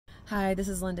Hi, this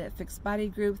is Linda at Fixed Body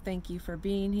Group. Thank you for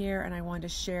being here, and I wanted to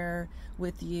share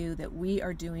with you that we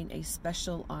are doing a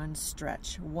special on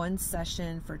stretch. One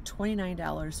session for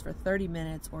 $29 for 30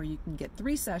 minutes, or you can get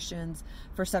 3 sessions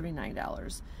for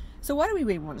 $79. So why do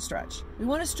we want to stretch? We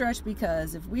want to stretch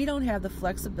because if we don't have the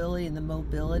flexibility and the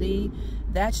mobility,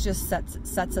 that just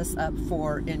sets us up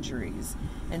for injuries.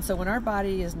 And so when our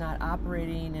body is not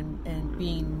operating and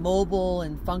being mobile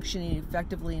and functioning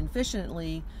effectively and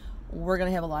efficiently, we're going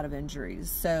to have a lot of injuries.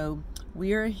 So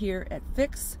we are here at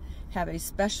Fix, have a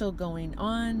special going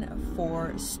on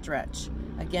for stretch.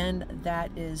 Again,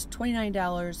 that is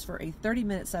 $29 for a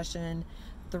 30-minute session,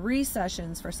 3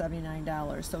 sessions for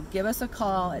 $79. So give us a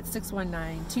call at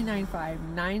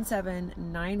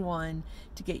 619-295-9791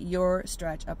 to get your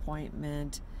stretch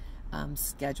appointment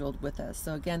scheduled with us.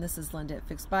 So again, this is Linda at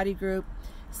Fixed Body Group,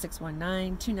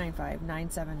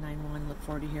 619-295-9791. Look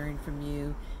forward to hearing from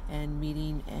you and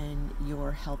meeting and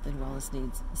your health and wellness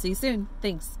needs. See you soon.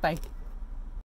 Thanks. Bye.